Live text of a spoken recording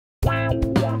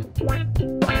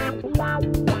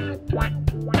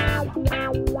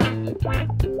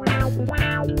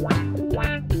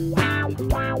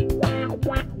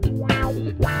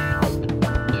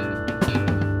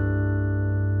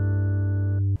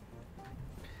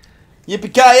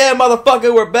Yippee-ki-yay,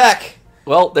 motherfucker, we're back!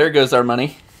 Well, there goes our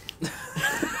money.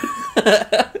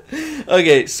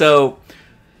 Okay, so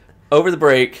over the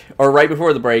break, or right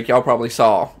before the break, y'all probably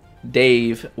saw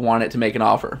Dave wanted to make an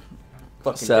offer.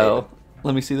 Fucking So, David.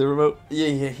 let me see the remote.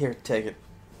 Yeah, here, take it.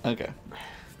 Okay.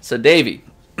 So, Davey,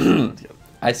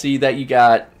 I see that you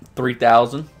got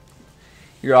 3,000.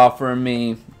 You're offering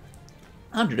me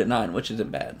 109, which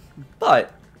isn't bad.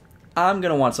 But I'm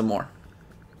going to want some more.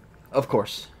 Of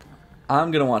course.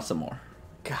 I'm going to want some more.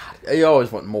 God, you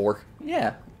always want more.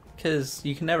 Yeah, because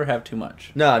you can never have too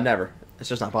much. No, never. It's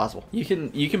just not possible. You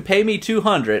can pay me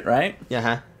 200, right? Yeah,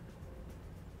 huh?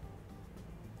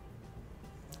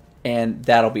 And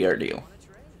that'll be our deal.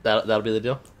 That'll be the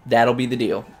deal? That'll be the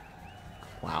deal.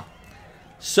 Wow.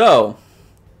 So,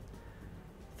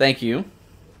 thank you.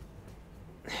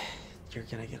 You're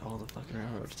gonna get all the fucking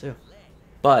railroads, too.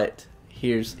 But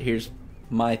here's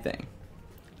my thing.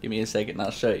 Give me a second and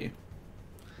I'll show you.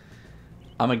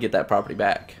 I'm going to get that property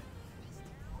back.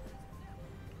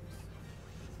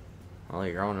 Well,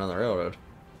 you're on another railroad.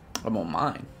 I'm on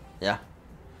mine. Yeah.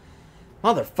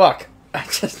 Motherfuck. I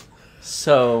just...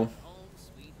 So,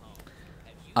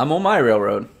 I'm on my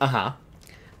railroad, Uh-huh.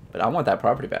 but I want that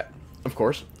property back. Of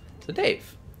course. So,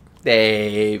 Davey.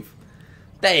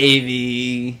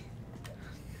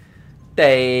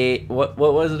 What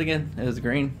was it again? It was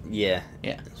green? Yeah.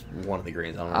 Yeah. It's one of the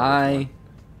greens. I don't know. I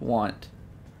want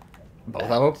Both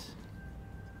that. of them?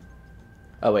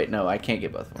 Oh, wait, no, I can't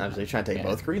get both of I them. was like, trying to take Yeah.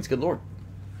 both greens? Good lord.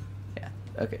 Yeah.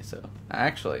 Okay, so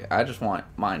actually, I just want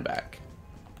mine back.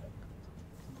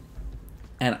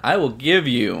 And I will give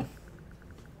you...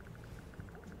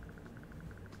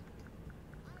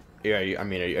 Yeah, are you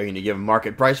going to give a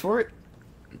market price for it?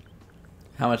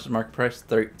 How much is market price?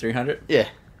 300? Yeah.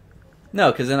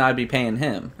 No, because then I'd be paying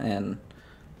him, and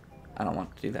I don't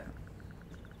want to do that.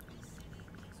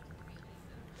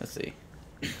 Let's see.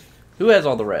 Who has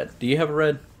all the red? Do you have a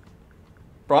red?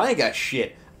 Bro, I ain't got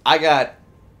shit. I got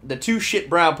the 2 shit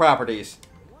brown properties.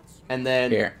 And then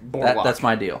Here. Boardwalk. That's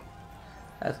my deal.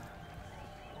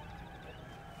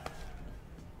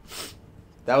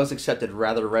 That was accepted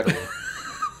rather readily.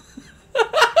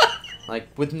 Like,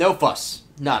 with no fuss.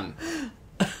 None.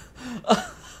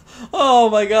 Oh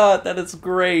my god, that is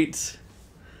great.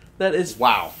 That is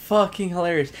Wow. fucking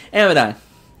hilarious. Amandine.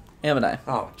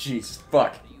 Oh, Jesus.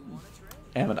 Fuck.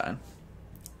 Amandine.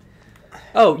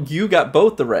 Oh, you got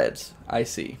both the reds. I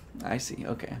see.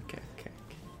 Okay.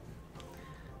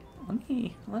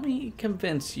 Let me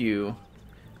convince you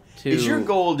to... Is your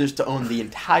goal just to own the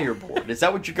entire board? Is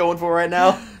that what you're going for right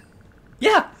now?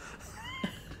 Yeah.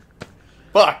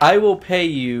 Fuck. I will pay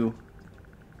you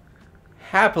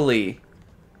happily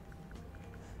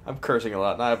I'm cursing a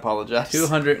lot, and I apologize.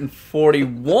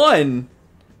 $241.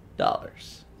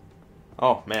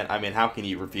 Oh, man. I mean, how can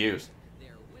you refuse?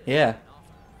 Yeah.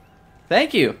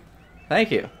 Thank you.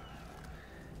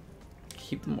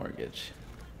 Keep the mortgage.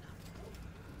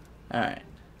 Alright.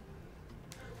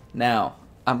 Now,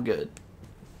 I'm good.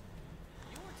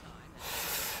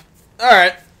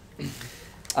 Alright.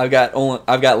 I've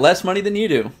got less money than you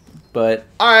do, but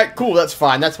Alright, cool. That's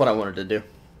fine. That's what I wanted to do.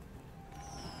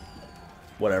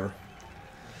 Whatever.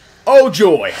 Oh,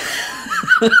 joy.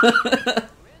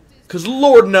 Because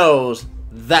Lord knows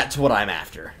that's what I'm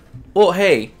after. well,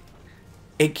 hey,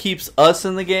 it keeps us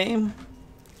in the game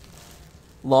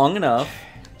long enough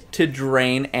to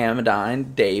drain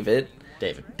Amandine, David,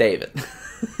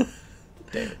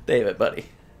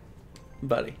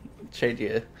 buddy, trade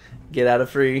you, get out of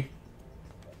free.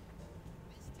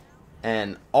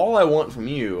 And all I want from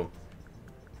you...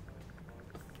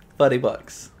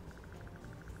 $40.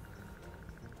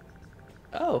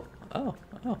 Oh.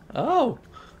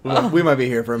 We might be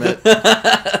here for a minute.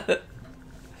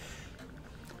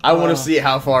 I want to see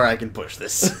how far I can push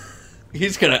this.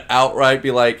 He's gonna outright be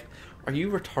like, "Are you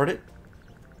retarded?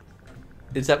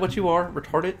 Is that what you are?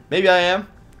 Retarded? Maybe I am.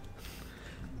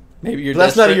 Maybe you're." But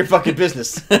that's none of your desperate." fucking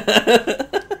business.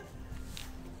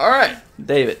 Alright.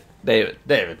 David.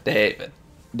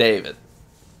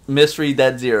 Misread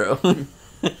that 0.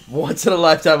 Once in a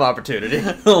lifetime opportunity.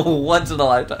 Once in a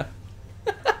lifetime.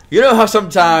 You know how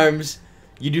sometimes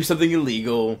you do something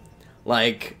illegal,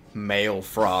 like mail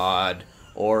fraud,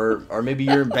 or maybe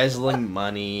you're embezzling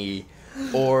money,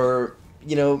 or,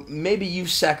 you know, maybe you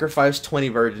sacrifice 20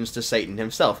 virgins to Satan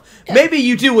himself. Yeah. Maybe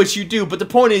you do what you do, but the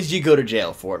point is you go to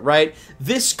jail for it, right?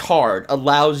 This card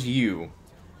allows you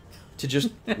to just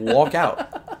walk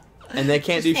out and they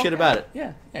can't do shit about it.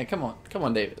 Yeah, come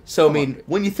on, David. So Come I mean, on.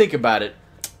 when you think about it,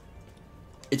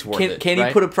 it's worth it. Can right?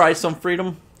 he put a price on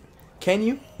freedom? Can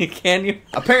you? Can you?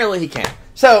 Apparently he can.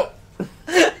 So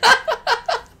I'm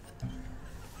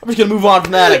just gonna move on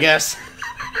from that, I guess.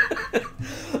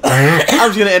 I'm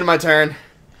just gonna end my turn,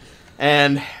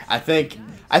 and I think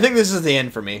this is the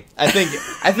end for me. I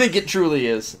think it truly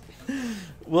is.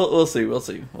 We'll see.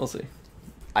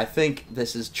 I think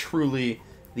this is truly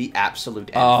the absolute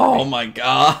end. Oh for me. my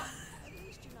god.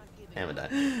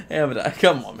 Amandine.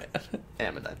 Come on, man.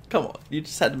 Amandine. Come on. You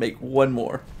just had to make one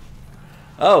more.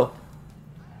 Oh.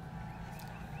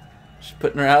 She's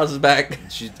putting her houses back.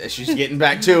 She's getting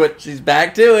back to it. She's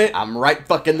back to it. I'm right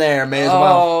fucking there. May as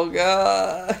well. Oh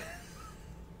god.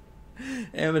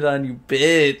 Amandine, you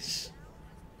bitch.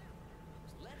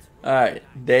 Alright,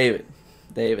 David.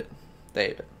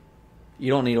 You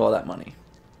don't need all that money.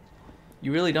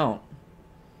 You really don't.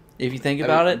 If you think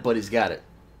about it. But he's got it.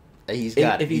 He's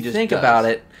got it. If you just think does. about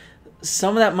it,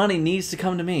 some of that money needs to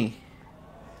come to me.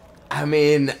 I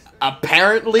mean,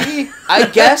 apparently, I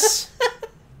guess.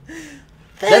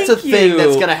 That's a Thank thing you.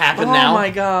 that's gonna happen now. Oh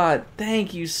my god.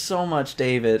 Thank you so much,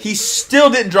 David. He still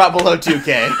didn't drop below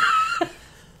 2K.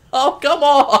 Oh, come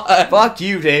on. Fuck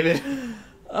you, David.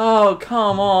 Oh,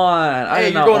 come on.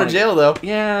 Hey, you're going to jail, though.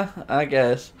 Yeah, I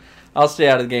guess. I'll stay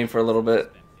out of the game for a little bit.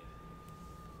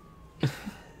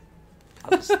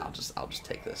 I'll just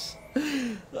take this.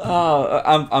 Oh,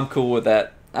 I'm cool with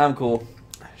that. I'm cool.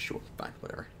 Sure, fine,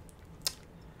 whatever.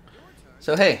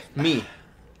 So hey, me.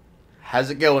 How's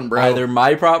it going, bro? Either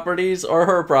my properties or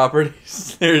her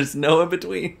properties. There's no in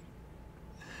between.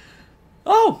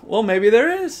 Oh, well, maybe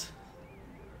there is.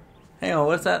 Hang on,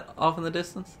 what's that off in the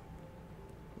distance?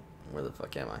 Where the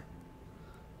fuck am I?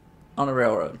 On a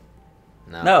railroad.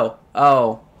 No. No.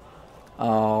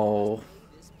 Oh.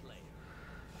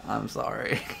 I'm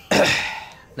sorry.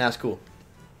 Nah, it's cool.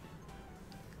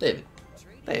 David,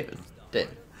 David,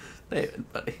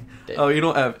 buddy. David. Oh, you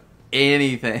don't have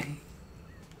anything.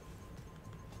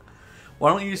 Why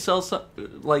don't you sell some,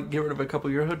 like, get rid of a couple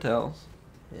of your hotels?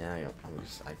 Yeah,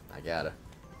 I gotta.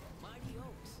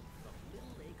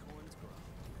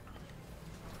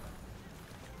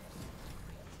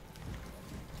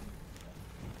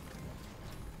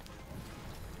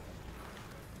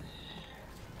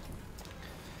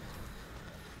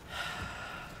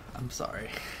 I'm sorry.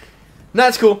 No,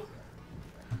 it's cool.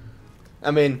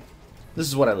 I mean, this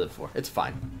is what I live for. It's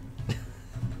fine.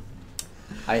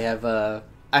 I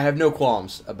have no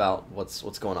qualms about what's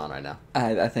going on right now.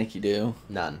 I think you do.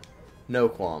 None. No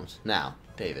qualms. Now,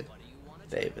 David.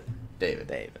 David.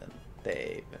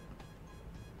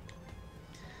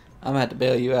 I'm gonna have to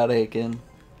bail you out again,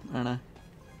 aren't I?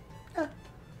 Yeah.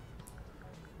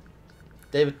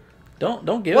 David.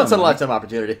 Don't give Once him in a money. lifetime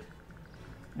opportunity.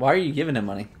 Why are you giving him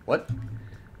money? What?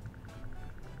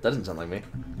 That doesn't sound like me.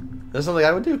 That's something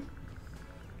I would do.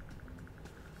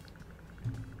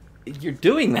 You're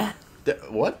doing that.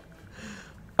 What?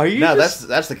 Are you? No, just...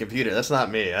 that's the computer. That's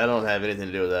not me. I don't have anything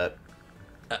to do with that.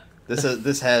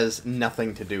 This has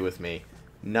nothing to do with me.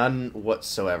 None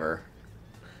whatsoever.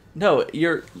 No,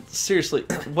 you're seriously.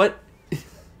 What?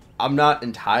 I'm not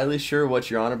entirely sure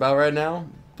what you're on about right now,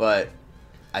 but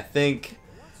I think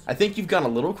you've gone a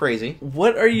little crazy.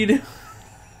 What are you doing?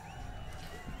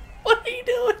 What are you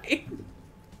doing?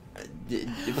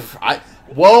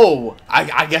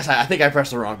 I guess I think I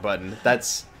pressed the wrong button.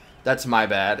 That's my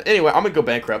bad. Anyway, I'm gonna go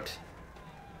bankrupt.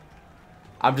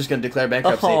 I'm just gonna declare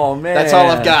bankruptcy. Oh man, that's all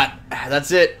I've got.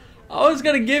 That's it. I was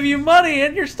gonna give you money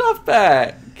and your stuff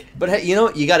back. But hey, you know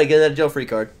what? You gotta get that jail free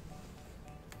card.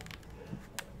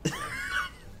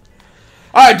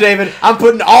 Alright, David, I'm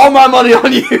putting all my money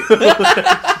on you.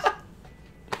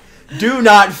 Do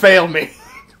not fail me.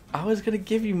 I was gonna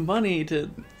give you money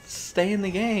to stay in the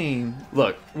game.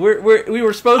 Look, we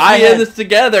were supposed to be in this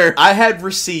together. I had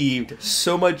received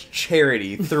so much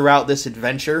charity throughout this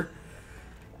adventure.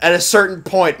 At a certain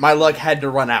point, my luck had to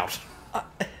run out.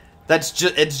 It's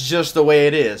just the way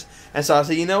it is. And so I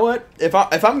said, you know what? If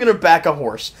I'm gonna back a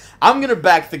horse, I'm gonna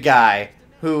back the guy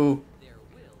who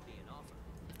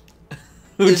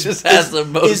just has the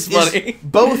most money. Is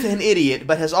both an idiot,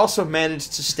 but has also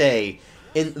managed to stay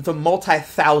in the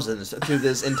multi-thousands through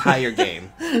this entire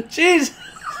game. Jeez.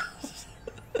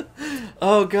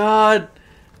 Oh God.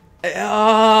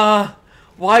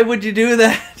 Why would you do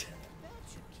that?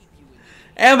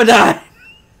 Amandine.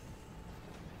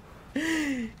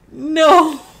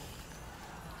 No.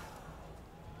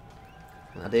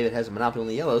 Now David has a monopoly on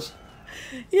the yellows.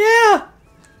 Yeah.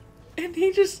 And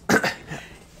he just...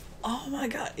 Oh my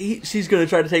God. She's going to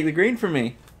try to take the green from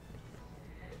me.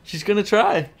 She's going to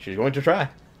try. She's going to try.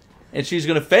 and she's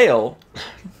gonna fail.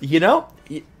 You know,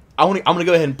 I'm gonna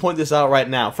go ahead and point this out right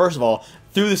now. First of all,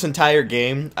 through this entire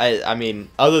game, I mean,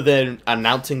 other than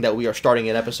announcing that we are starting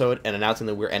an episode and announcing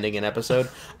that we're ending an episode,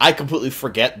 I completely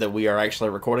forget that we are actually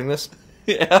recording this.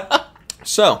 Yeah.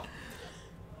 So,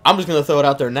 I'm just gonna throw it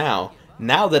out there now.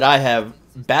 Now that I have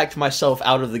backed myself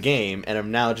out of the game, and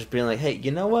I'm now just being like, hey,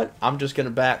 you know what? I'm just gonna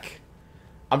back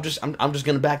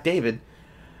David.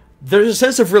 There's a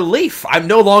sense of relief. I'm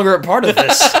no longer a part of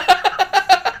this.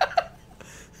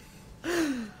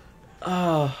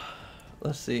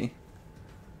 Let's see.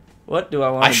 What do I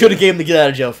want? I should have gave him the get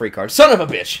out of jail free card. Son of a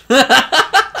bitch.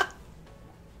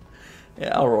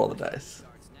 Yeah, I'll roll the dice.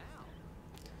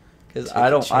 Because I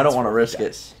don't want to risk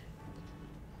it.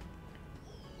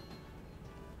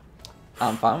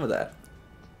 I'm fine with that.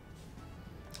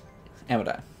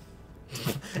 Amandine.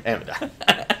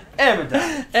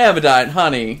 Amandine,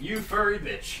 honey. You furry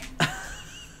bitch.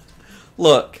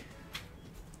 Look.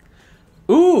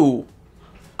 Ooh.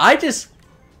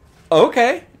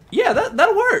 Okay. Yeah,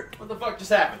 that'll work. What the fuck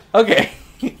just happened? Okay.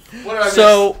 What did I miss?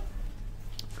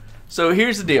 So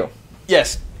here's the deal.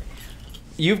 Yes.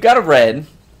 You've got a red.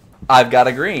 I've got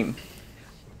a green.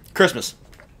 Christmas.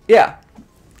 Yeah.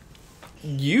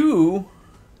 You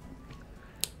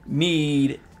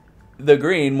need the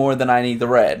green more than I need the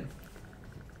red.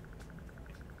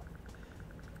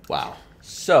 Wow.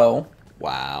 So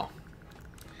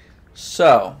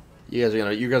You guys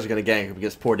are gonna gang up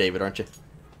against poor David, aren't you?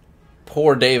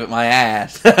 poor David, my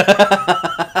ass.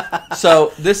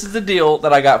 So this is the deal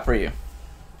that I got for you.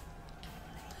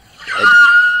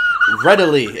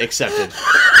 Readily accepted.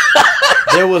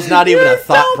 There was not even a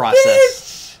thought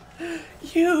process. Bitch.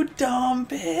 You dumb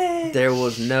bitch. There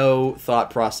was no thought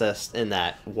process in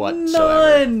that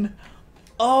whatsoever. None.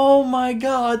 Oh my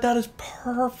god, that is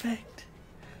perfect.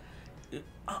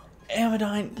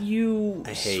 Amandine, you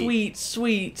sweet,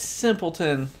 sweet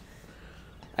simpleton.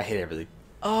 I hate everything.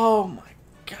 Oh my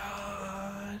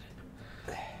god.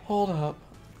 Hold up.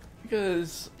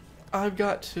 Because I've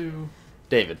got to...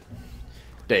 David.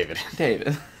 David.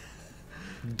 David.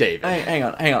 Hang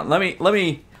on. Let me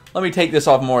take this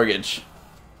off mortgage.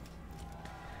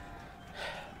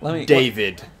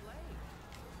 David.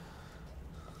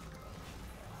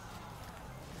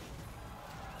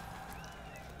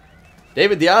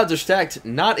 David, the odds are stacked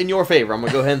not in your favor. I'm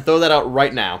going to go ahead and throw that out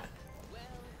right now.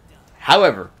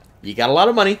 However, you got a lot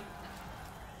of money,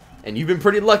 and you've been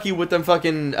pretty lucky with them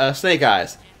fucking snake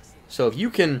eyes. So if you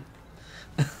can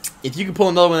pull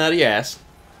another one out of your ass,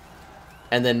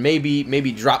 and then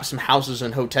maybe drop some houses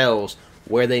and hotels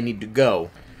where they need to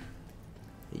go,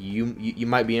 you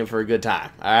might be in for a good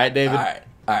time. All right, David? All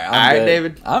right, good.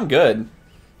 David? I'm good.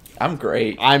 I'm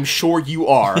great. I'm sure you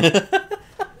are.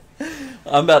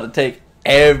 I'm about to take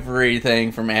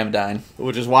everything from Amandine.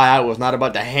 Which is why I was not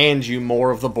about to hand you more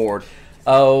of the board.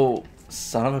 Oh,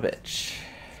 son of a bitch.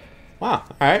 Wow.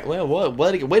 Alright, well,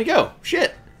 way to go.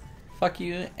 Shit. Fuck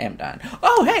you, Amandine.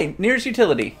 Oh, hey, nearest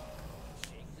utility.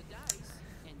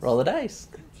 Roll the dice.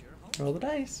 Roll the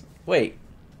dice. Wait,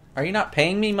 are you not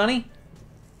paying me money?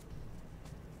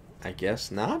 I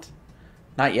guess not.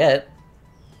 Not yet.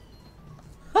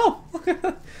 Oh, look at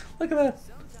that.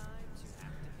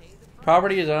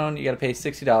 Property is owned. You got to pay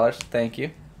 $60. Thank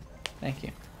you. Thank you.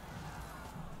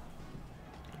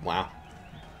 Wow.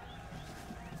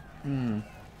 Amandine.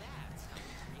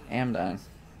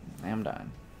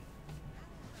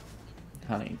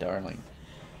 Honey, darling.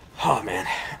 Oh, man.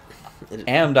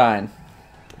 Amandine.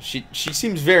 She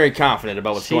seems very confident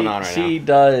about what's going on right now. She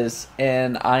does,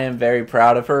 and I am very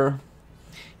proud of her.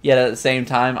 Yet at the same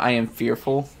time, I am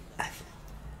fearful.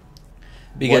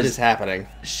 Because what is happening?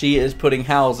 She is putting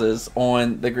houses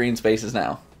on the green spaces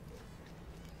now.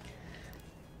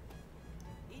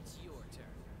 It's your turn.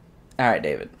 All right,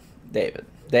 David. That's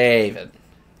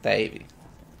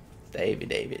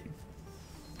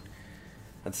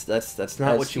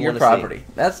not what you your want to property. see.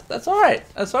 That's all right.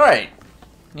 That's all right.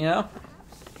 You know,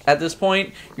 at this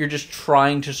point, you're just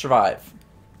trying to survive.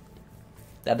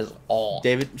 That is all.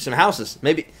 David, some houses,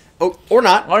 maybe. Oh, or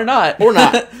not. Or not.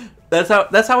 That's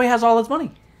how he has all his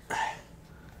money.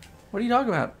 What are you talking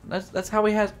about? That's how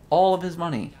he has all of his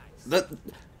money. No,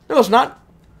 it's not.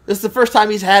 This is the first time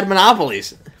he's had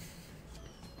monopolies.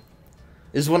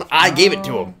 This is when I gave it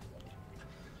to him.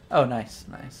 Oh, nice.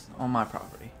 On my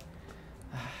property.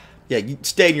 Yeah, you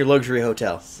stay in your luxury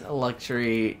hotel. It's a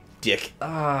luxury. Dick.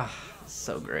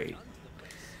 So great.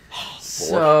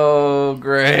 So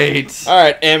great. All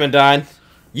right, Amandine.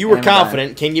 You were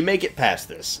confident. Can you make it past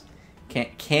this?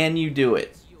 Can you do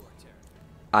it?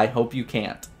 I hope you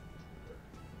can't.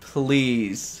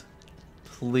 Please.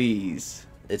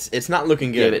 It's not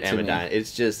looking Give good, it to me. Amandine.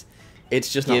 It's just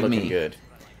not Give looking me. good.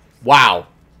 Wow.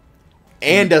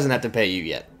 And doesn't have to pay you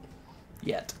yet.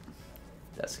 Yet.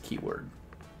 That's the key word.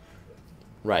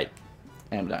 Right.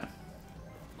 Amandine.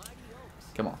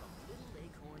 Come on.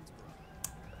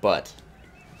 But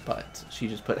But she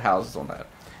just put houses on that.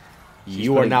 She's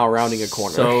you are putting now rounding a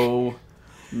corner. So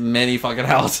many fucking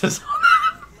houses.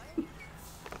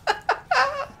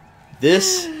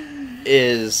 This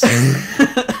is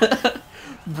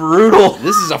Brutal.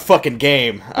 this is a fucking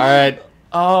game. All right.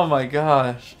 Oh my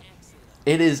gosh.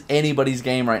 It is anybody's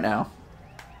game right now.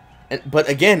 But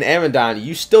again, Amandine,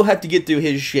 you still have to get through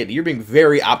his shit. You're being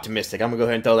very optimistic. I'm gonna go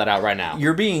ahead and throw that out right now.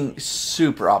 You're being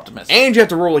super optimistic. And you have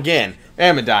to roll again,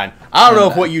 Amandine. I don't know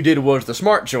if Amandine. what you did was the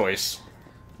smart choice.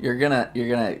 You're gonna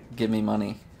give me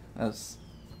money. That's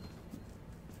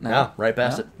No, right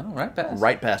past it. No, right past.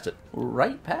 Right past it.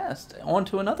 Right past. On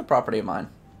to another property of mine.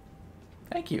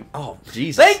 Thank you. Oh,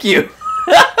 Jesus. Thank you.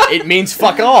 It means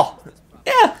fuck all.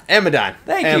 Yeah. Amandine.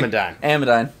 Thank Amandine. you.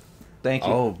 Amandine. Thank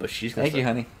you. Oh, but she's gonna Thank you,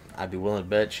 honey. I'd be willing to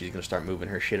bet she's gonna start moving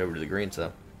her shit over to the greens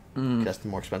though. That's the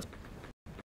more expensive.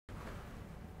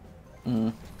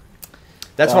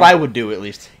 That's what Well- I would do at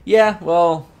least. Yeah,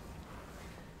 well,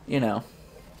 you know.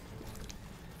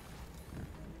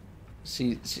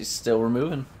 She's still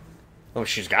removing. Oh,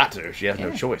 she's got to. She has no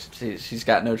Yeah. choice. She's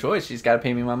got no choice. She's got to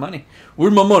pay me my money.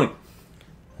 Where's my money?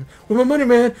 Where my money,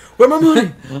 man? Where my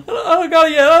money? I don't got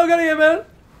it yet. I don't got it yet, man.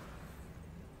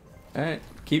 All right,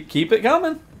 keep it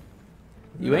coming.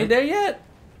 You ain't there yet.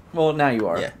 Well, now you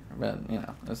are. Yeah. But you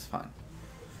know that's fine.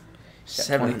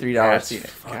 $23. $23.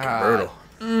 Fucking God.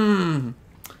 brutal.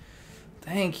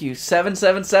 Thank you.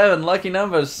 777. Lucky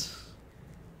numbers.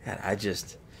 God, I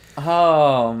just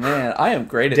Oh man, I am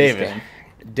great at this David. game.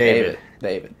 David.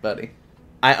 David, buddy.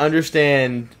 I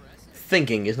understand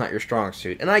thinking is not your strong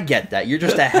suit, and I get that. You're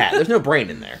just a hat. There's no brain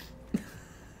in there.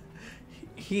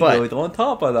 He But- goes on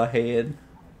top of the head.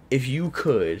 If you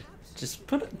could Just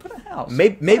put a house.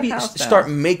 maybe Put a house start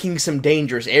down. making some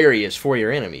dangerous areas for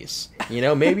your enemies. You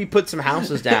know, maybe put some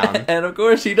houses down. And of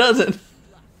course he doesn't.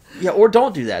 Yeah, or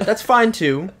don't do that. That's fine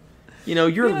too. You know,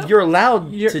 you're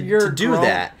allowed to do grown-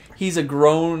 that. He's a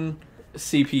grown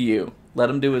CPU. Let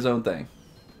him do his own thing.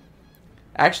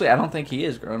 Actually, I don't think he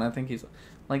is grown. I think he's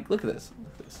like, look at this.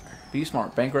 Look at this. Be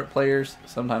smart. Bankrupt players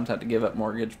sometimes have to give up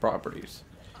mortgage properties.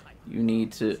 You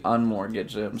need to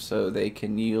unmortgage them so they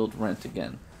can yield rent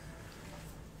again.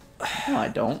 No, I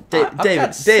don't. I've got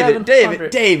David,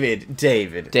 700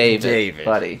 David,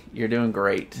 buddy, you're doing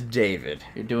great. David.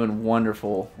 You're doing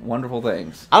wonderful, wonderful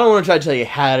things. I don't want to try to tell you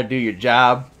how to do your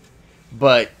job,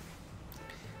 but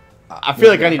I This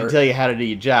feel is like I gonna need to hurt. tell you how to do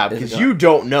your job This is because gonna- you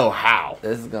don't know how.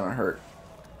 This is gonna hurt.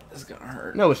 This is gonna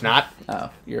hurt. No, it's not. Oh,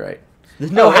 you're right.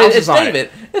 There's no Oh, houses it's on David.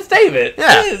 it. It's David.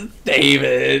 Yeah. It's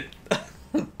David.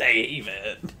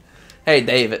 David. Hey,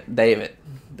 David,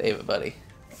 buddy.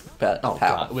 Oh, Pal,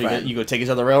 God. What, friend. you go take us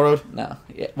on the railroad? No.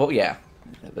 Yeah. Well, yeah.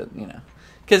 But, you know,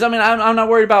 because I mean, I'm not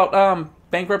worried about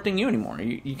bankrupting you anymore.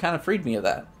 You kind of freed me of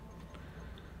that.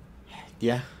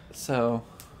 Yeah. So,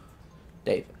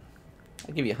 David,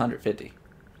 I'll give you 150.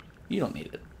 You don't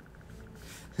need it.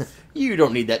 You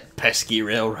don't need that pesky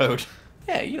railroad.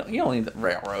 Yeah, you don't need the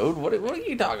railroad. What are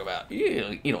you talking about?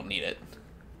 You don't need it.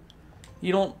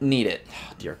 You don't need it,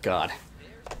 Oh, dear God.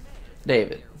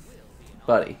 David,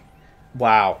 buddy.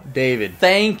 Wow. David.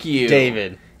 Thank you,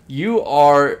 David. You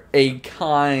are a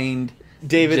kind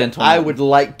David, gentleman. I would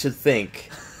like to think.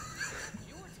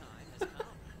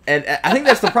 And I think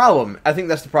that's the problem.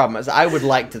 Is I would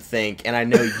like to think, and I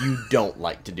know you don't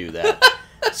like to do that.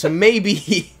 So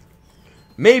maybe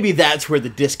that's where the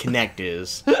disconnect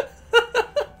is.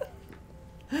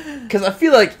 Because I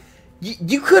feel like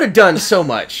you could have done so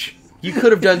much. You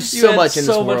could have done You so had much in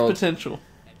this so much world. potential.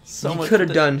 So You much could have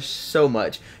potential. done so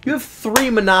much. You have 3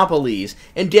 monopolies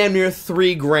and damn near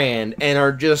 $3,000 and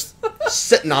are just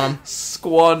sitting on them.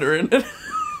 Squandering it.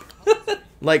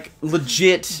 Like,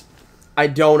 legit, I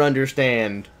don't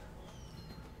understand.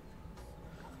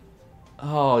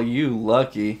 Oh, you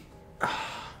lucky.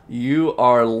 You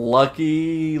are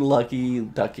lucky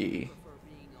ducky.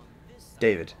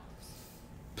 David.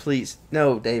 Please.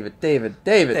 No, David. David,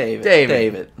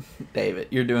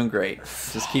 you're doing great.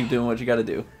 Just keep doing what you got to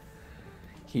do.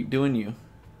 Keep doing you.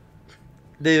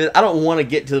 David, I don't want to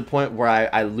get to the point where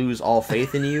I lose all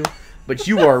faith in you, but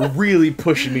you are really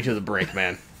pushing me to the brink,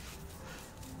 man.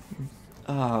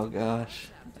 Oh gosh.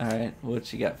 All right,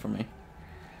 what you got for me?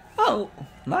 Oh,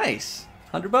 nice.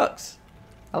 $100.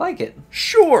 I like it.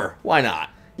 Sure, why not?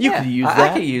 You Yeah, could use I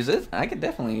that. could use it. I could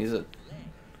definitely use it.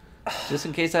 Just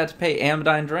in case I have to pay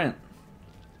Amandine's rent.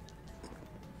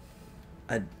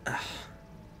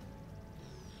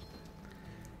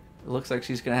 looks like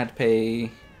she's gonna have to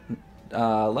pay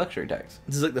luxury tax.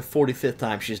 This is like the 45th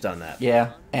time she's done that.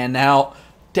 Yeah, and now,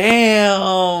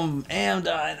 damn, Amandine,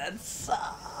 that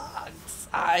sucks.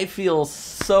 I feel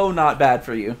so not bad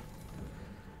for you.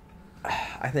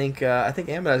 I think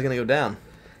Amandine's gonna go down.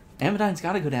 Amandine's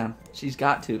got to go down. She's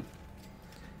got to.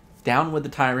 Down with the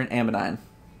tyrant, Amandine.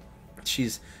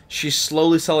 She's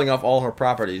slowly selling off all her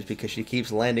properties because she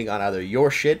keeps landing on either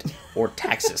your shit or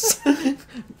taxes.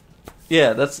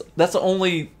 Yeah, that's the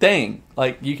only thing.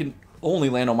 Like, you can only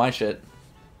land on my shit.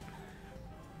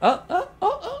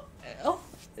 Oh.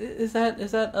 Is that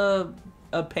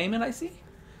a payment I see?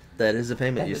 That is a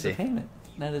payment That you is see. a payment.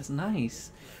 That is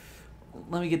nice.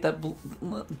 Let me get that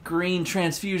green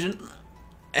transfusion.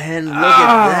 And look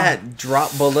at that.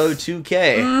 Drop below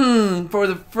 2K. For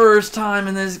the first time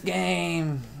in this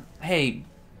game. Hey,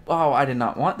 I did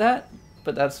not want that,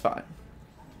 but that's fine.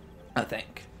 I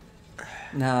think.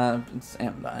 Nah, it's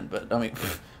Amandine, but I mean,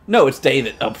 no, it's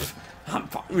David. Oh, I'm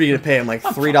fine. What are you going to pay him, like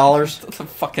 $3? That's a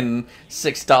fucking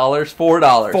 $6,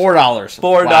 $4. $4.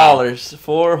 $4.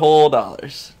 Four whole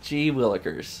dollars. Gee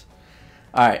willikers.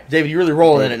 All right, David, you're really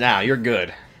rolling in it now. You're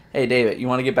good. hey David, you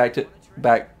want to get back to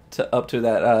up to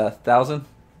that 1,000?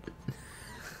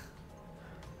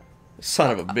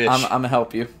 Son of a bitch. I'm gonna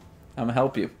help you. I'm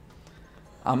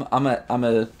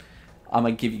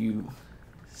gonna give you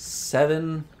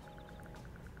 $701.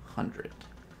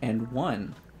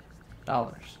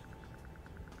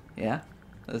 Yeah,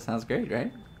 that sounds great,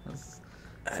 right?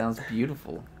 That sounds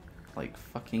beautiful, like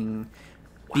fucking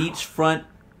beachfront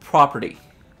property.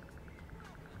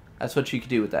 That's what you could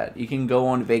do with that. You can go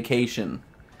on vacation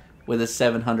with a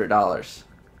 $700.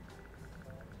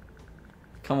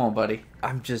 Come on, buddy.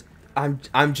 I'm just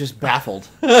baffled.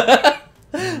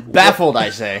 Baffled, I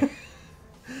say.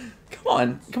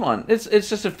 Come on. It's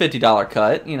just a $50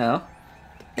 cut, you know.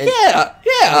 And- Yeah.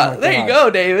 Oh my There God. you go,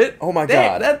 David. Oh my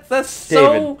God. That's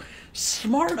so David.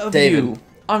 smart of David. you.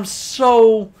 I'm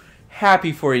so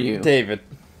happy for you, David.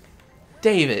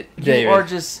 David. David.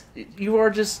 You are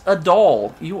just a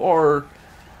doll. You are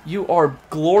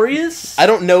glorious. I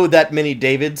don't know that many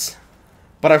Davids,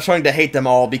 but I'm starting to hate them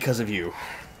all because of you.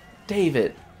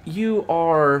 David, you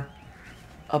are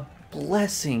a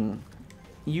blessing.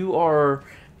 You are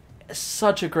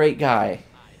such a great guy.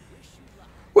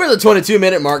 We're at the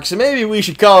 22-minute mark, so maybe we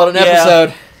should call it an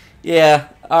episode. Yeah.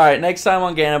 All right. Next time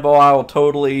on Gannibal, I will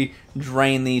totally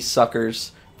drain these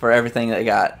suckers for everything they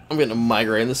got. I'm getting a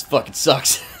migraine. This fucking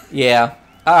sucks. Yeah.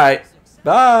 All right.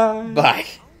 Bye. Bye.